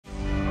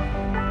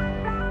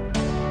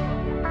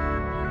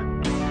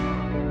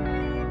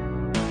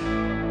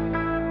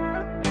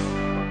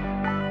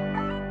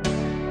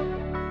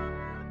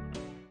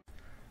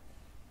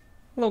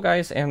Hello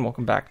guys, and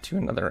welcome back to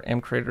another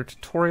MCreator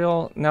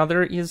tutorial. Now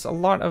there is a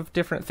lot of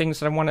different things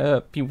that I want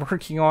to be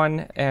working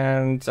on,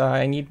 and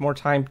I need more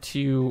time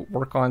to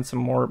work on some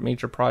more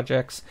major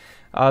projects.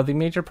 The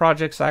major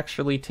projects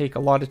actually take a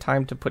lot of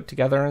time to put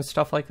together and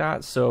stuff like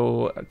that,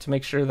 so to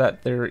make sure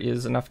that there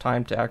is enough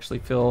time to actually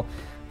fill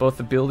both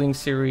the building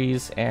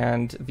series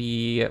and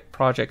the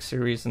project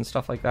series and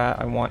stuff like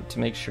that, I want to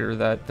make sure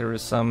that there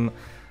is some,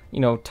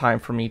 time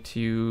for me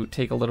to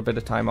take a little bit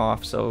of time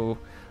off, so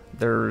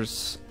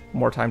there's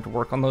more time to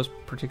work on those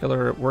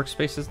particular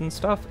workspaces and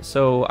stuff.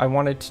 So I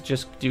wanted to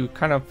just do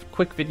kind of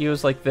quick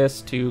videos like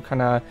this to kind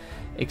of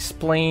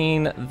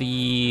explain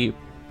the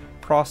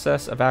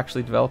process of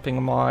actually developing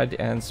a mod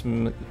and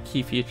some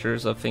key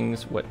features of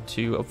things, what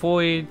to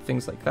avoid,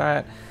 things like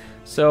that.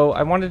 So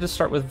I wanted to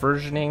start with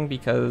versioning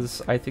because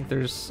I think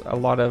there's a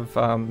lot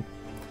of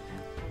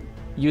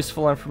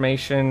useful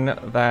information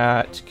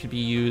that could be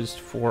used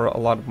for a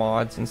lot of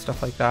mods and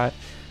stuff like that.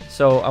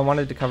 So I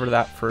wanted to cover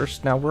that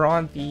first. Now we're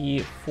on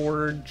the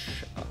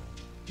Forge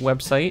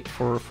website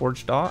for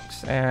Forge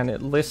docs, and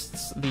it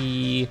lists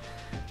the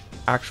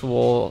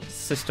actual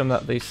system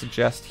that they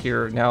suggest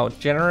here. Now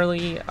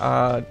generally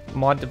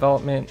mod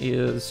development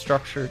is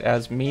structured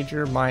as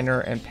major, minor,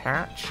 and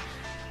patch.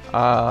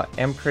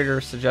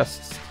 MCreator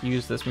suggests to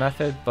use this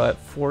method, but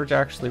Forge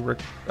actually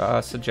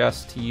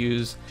suggests to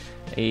use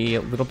a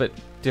little bit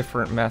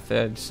different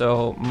method.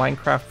 So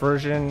Minecraft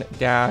version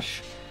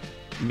dash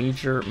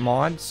major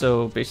mod,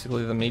 so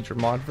basically the major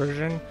mod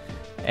version,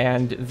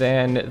 and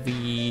then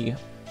the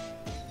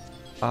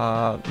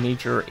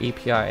major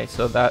API.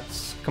 So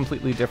that's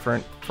completely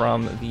different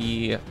from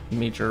the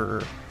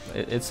major,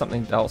 it's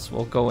something else.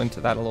 We'll go into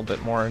that a little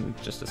bit more in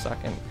just a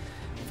second.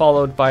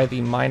 Followed by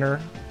the minor,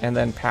 and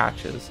then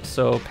patches.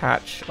 So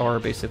patch are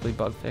basically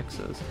bug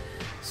fixes.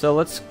 So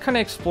let's kind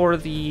of explore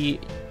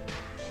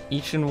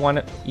each one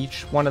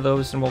of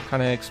those, and we'll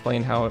kind of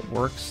explain how it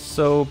works.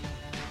 So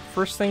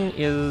first thing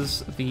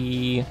is,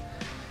 the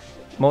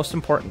most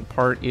important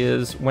part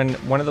is when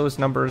one of those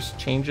numbers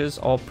changes,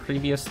 all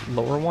previous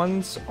lower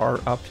ones are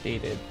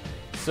updated.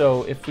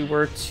 So if we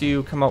were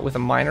to come out with a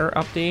minor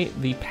update,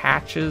 the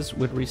patches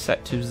would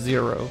reset to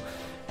 0,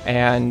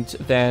 and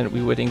then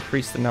we would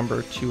increase the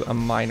number to a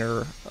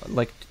minor,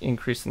 like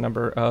increase the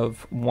number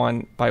of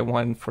 1 by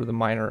 1 for the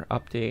minor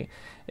update.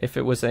 If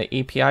it was an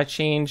API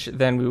change,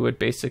 then we would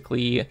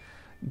basically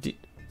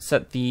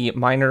set the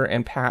minor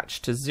and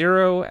patch to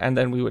 0, and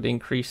then we would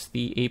increase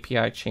the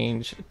API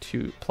change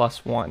to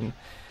 +1.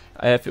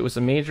 If it was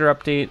a major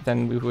update,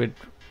 then we would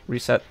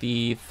reset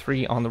the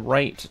 3 on the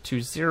right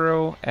to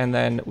 0, and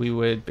then we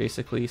would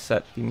basically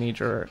set the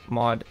major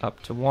mod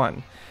up to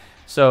 1.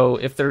 So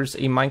if there's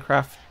a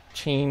Minecraft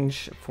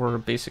change for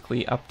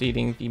basically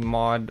updating the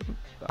mod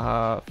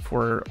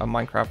for a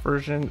Minecraft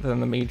version, then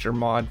the major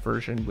mod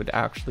version would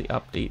actually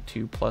update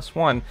to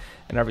 +1,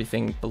 and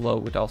everything below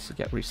would also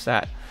get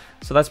reset.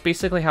 So that's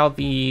basically how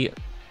the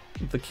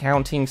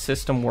counting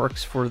system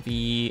works for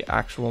the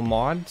actual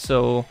mod.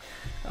 So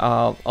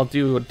I'll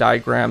do a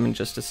diagram in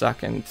just a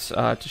second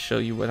to show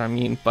you what I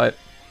mean, but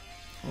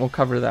we'll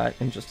cover that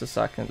in just a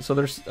second. So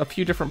there's a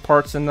few different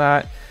parts in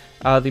that.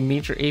 The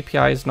major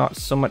API is not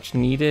so much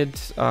needed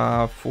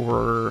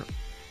for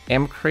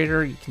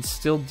MCreator. You can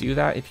still do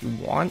that if you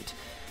want,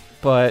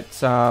 but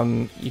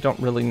you don't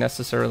really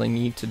necessarily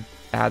need to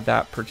add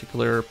that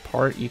particular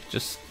part. You can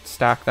just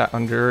stack that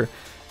under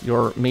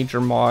your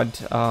major mod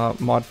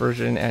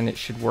version, and it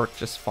should work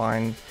just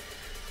fine.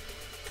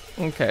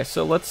 Okay,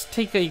 so let's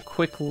take a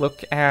quick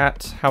look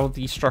at how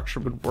the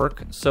structure would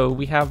work. So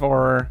we have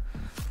our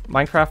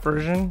Minecraft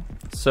version.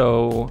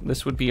 So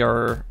this would be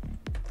our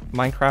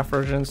Minecraft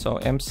version, so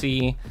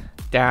MC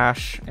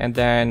dash, and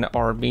then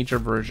our major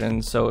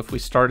version. So if we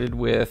started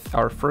with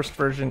our first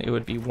version, it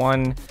would be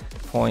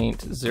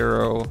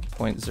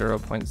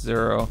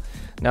 1.0.0.0.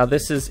 Now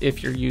this is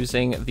if you're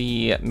using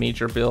the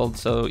major build,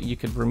 so you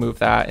could remove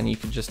that and you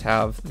could just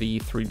have the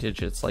 3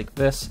 digits like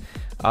this.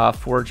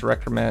 Forge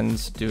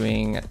recommends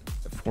doing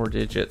 4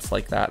 digits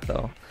like that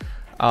though.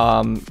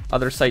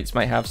 Other sites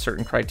might have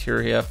certain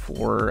criteria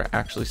for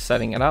actually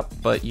setting it up,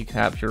 but you can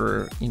have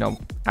your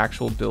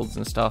actual builds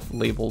and stuff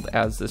labeled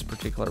as this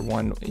particular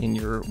one in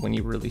when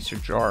you release your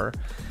jar.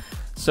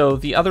 So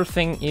the other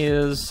thing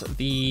is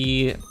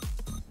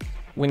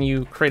when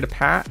you create a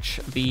patch,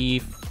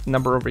 the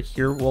number over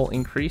here will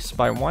increase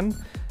by 1,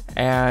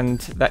 and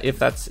that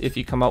if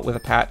you come out with a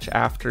patch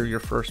after your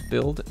first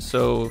build.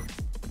 So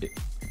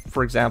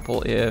for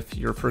example, if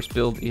your first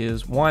build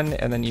is 1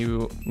 and then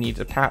you need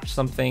to patch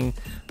something,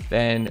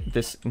 then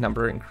this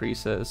number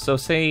increases. So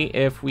say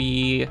if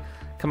we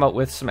come out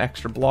with some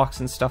extra blocks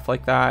and stuff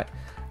like that,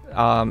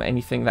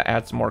 anything that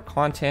adds more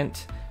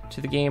content to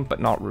the game but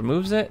not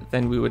removes it,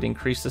 then we would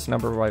increase this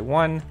number by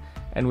 1,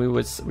 and we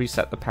would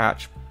reset the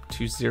patch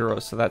to 0.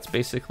 So that's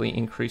basically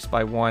increased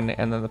by 1,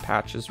 and then the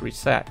patch is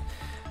reset.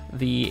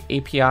 The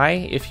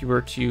API, if you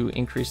were to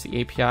increase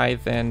the API,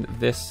 then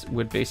this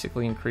would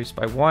basically increase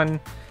by 1.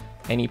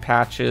 Any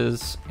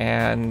patches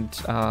and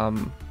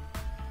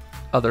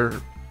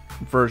other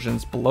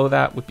versions below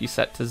that would be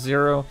set to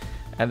 0,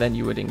 and then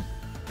you would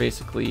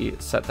basically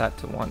set that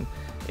to 1.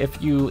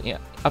 If you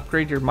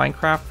upgrade your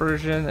Minecraft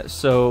version,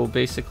 so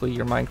basically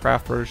your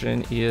Minecraft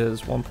version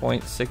is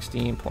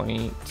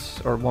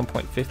 1.16 or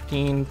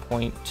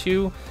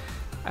 1.15.2,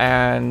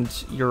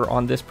 and you're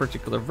on this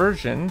particular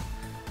version,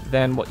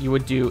 then what you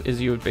would do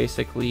is you would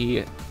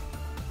basically,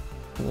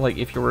 like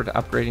if you were to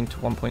upgrading to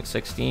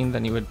 1.16,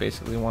 then you would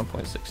basically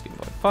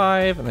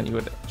 1.16.5, and then you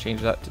would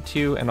change that to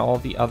 2, and all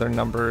the other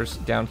numbers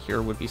down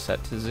here would be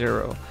set to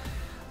 0.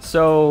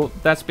 So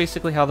that's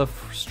basically how the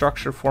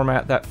structure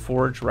format that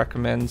Forge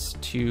recommends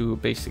to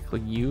basically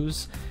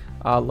use.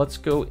 Let's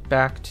go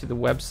back to the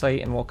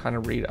website and we'll kind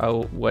of read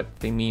out what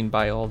they mean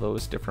by all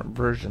those different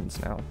versions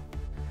now.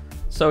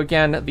 So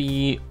again,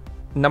 the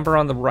number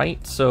on the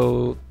right,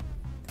 so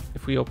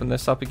if we open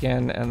this up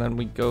again and then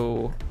we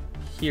go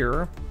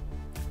here,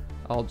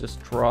 I'll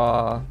just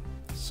draw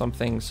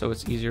something so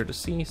it's easier to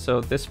see. So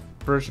this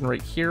version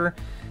right here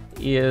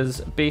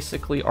is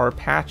basically our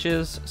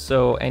patches,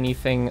 so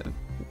anything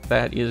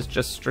that is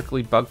just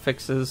strictly bug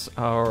fixes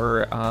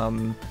or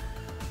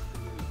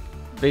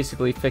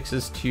basically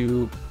fixes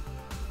to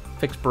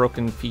fix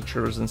broken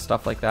features and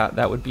stuff like that,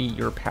 that would be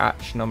your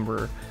patch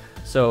number.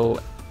 So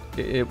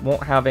it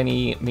won't have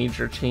any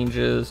major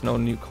changes, no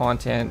new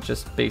content,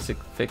 just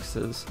basic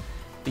fixes.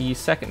 The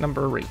second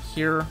number right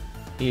here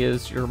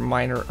is your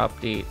minor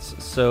updates,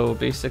 so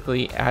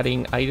basically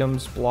adding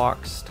items,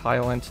 blocks,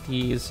 tile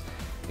entities,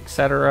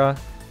 etc.,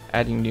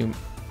 adding new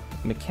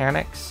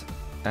mechanics,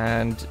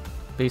 and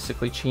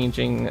basically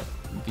changing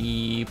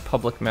the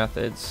public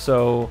methods.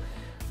 So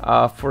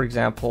for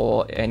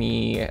example,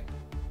 any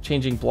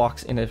changing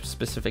blocks in a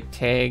specific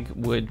tag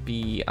would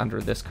be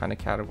under this kind of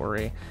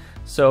category.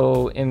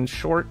 So in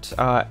short,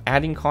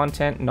 adding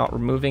content, not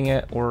removing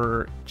it,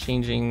 or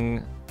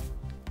changing,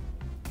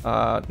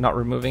 not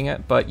removing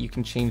it, but you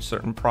can change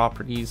certain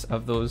properties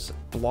of those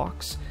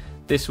blocks.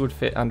 This would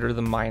fit under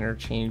the minor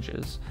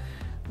changes.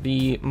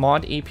 The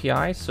mod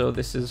API, so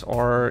this is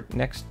our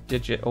next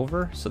digit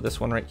over, so this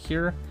one right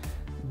here.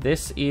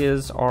 This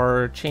is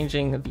our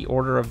changing the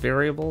order of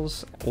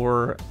variables,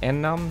 or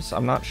enums.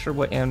 I'm not sure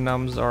what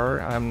enums are.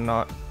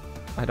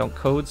 I don't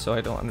code, so I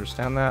don't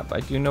understand that,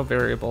 but I do know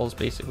variables,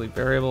 basically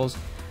variables.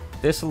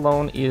 This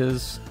alone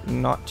is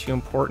not too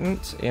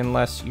important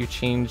unless you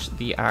change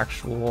the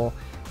actual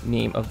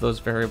name of those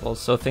variables.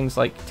 So things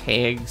like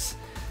tags,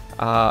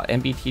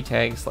 MBT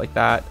tags like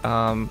that,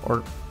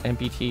 or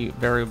MBT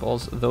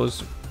variables,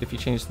 those, if you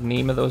change the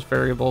name of those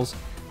variables,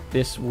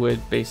 this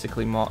would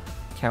basically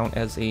count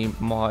as a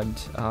mod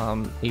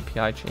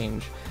API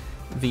change.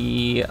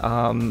 The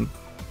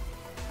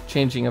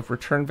changing of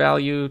return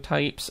value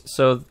types,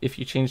 so if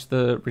you change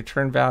the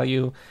return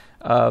value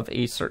of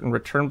a certain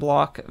return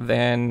block,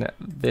 then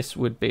this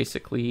would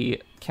basically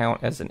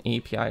count as an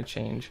API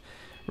change.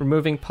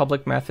 Removing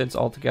public methods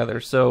altogether,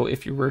 so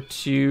if you were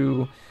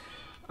to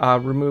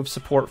remove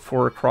support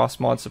for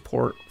cross-mod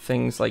support,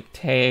 things like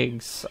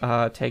tags,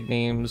 tag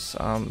names,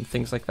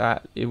 things like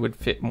that, it would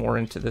fit more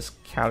into this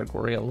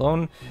category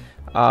alone.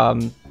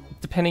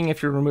 Depending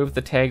if you remove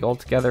the tag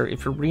altogether,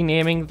 if you're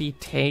renaming the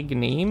tag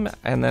name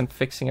and then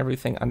fixing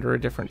everything under a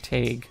different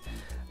tag,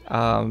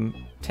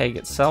 tag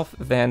itself,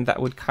 then that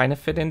would kind of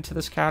fit into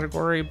this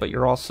category, but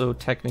you're also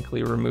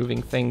technically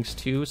removing things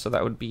too, so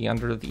that would be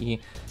under the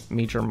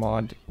major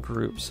mod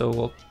group.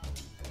 So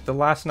the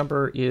last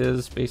number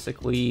is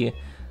basically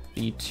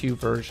the 2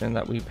 version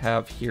that we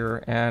have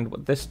here, and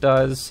what this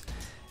does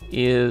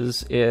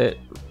is it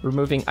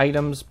removing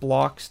items,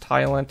 blocks,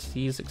 tile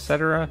entities,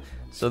 etc.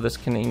 So this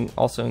can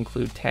also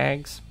include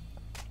tags,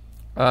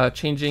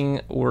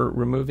 changing or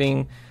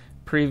removing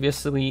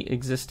previously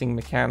existing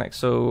mechanics,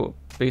 so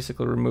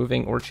basically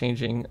removing or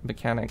changing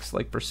mechanics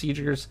like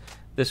procedures.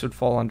 This would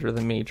fall under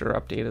the major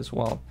update as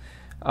well.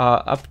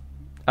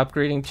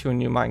 Upgrading to a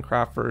new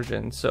Minecraft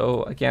version,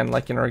 so again,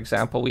 like in our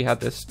example, we had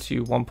this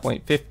to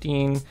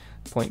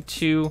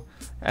 1.15.2,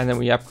 and then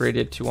we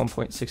upgraded to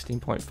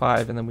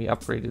 1.16.5, and then we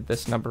upgraded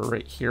this number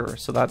right here.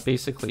 So that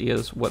basically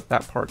is what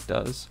that part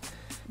does.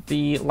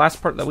 The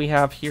last part that we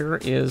have here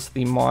is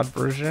the mod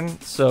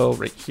version. So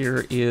right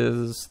here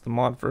is the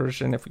mod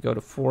version. If we go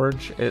to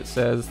Forge, it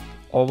says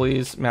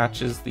always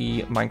matches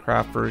the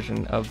Minecraft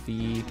version of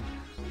the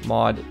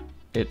mod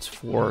it's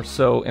for.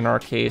 So in our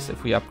case,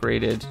 if we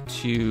upgraded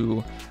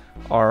to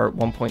our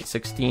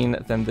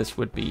 1.16, then this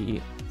would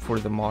be for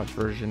the mod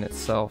version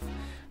itself.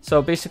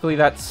 So basically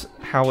that's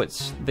how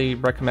they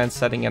recommend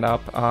setting it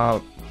up.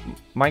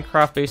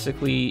 Minecraft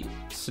basically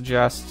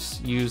suggests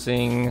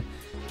using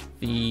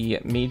the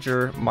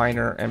major,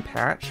 minor, and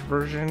patch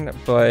version,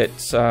 but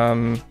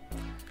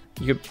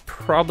you could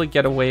probably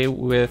get away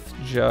with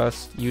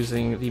just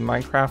using the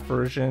Minecraft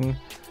version,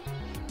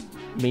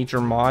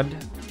 major mod,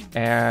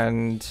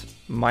 and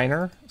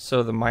minor,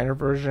 so the minor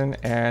version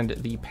and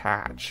the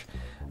patch.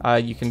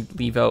 You can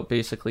leave out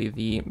basically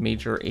the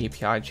major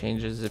API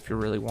changes if you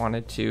really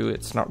wanted to.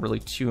 It's not really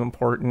too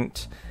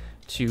important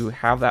to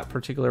have that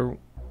particular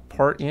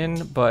part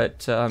in,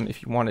 but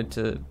if you wanted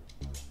to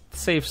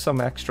save some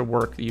extra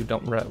work. You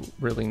don't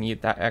really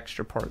need that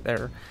extra part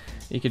there.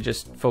 You could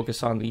just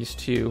focus on these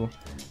two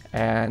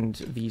and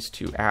these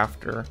two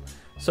after.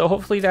 So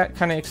hopefully that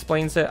kind of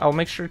explains it. I'll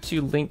make sure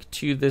to link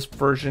to this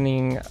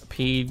versioning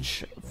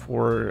page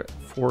for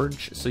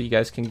Forge so you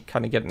guys can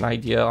kind of get an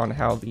idea on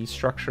how the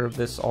structure of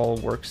this all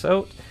works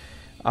out.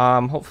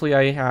 Hopefully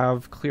I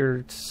have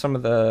cleared some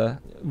of the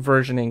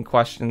versioning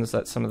questions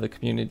that some of the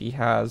community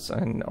has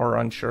and are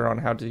unsure on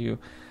how to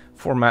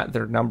format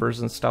their numbers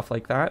and stuff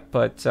like that.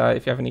 But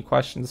if you have any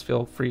questions,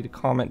 feel free to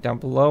comment down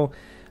below.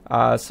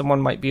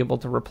 Someone might be able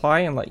to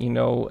reply and let you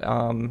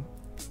know,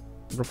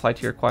 reply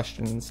to your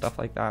question and stuff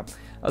like that.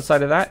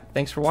 Outside of that,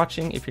 thanks for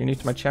watching. If you're new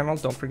to my channel,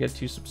 don't forget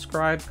to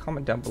subscribe,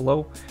 comment down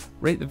below,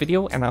 rate the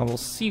video, and I will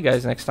see you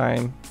guys next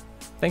time.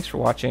 Thanks for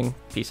watching.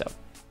 Peace out.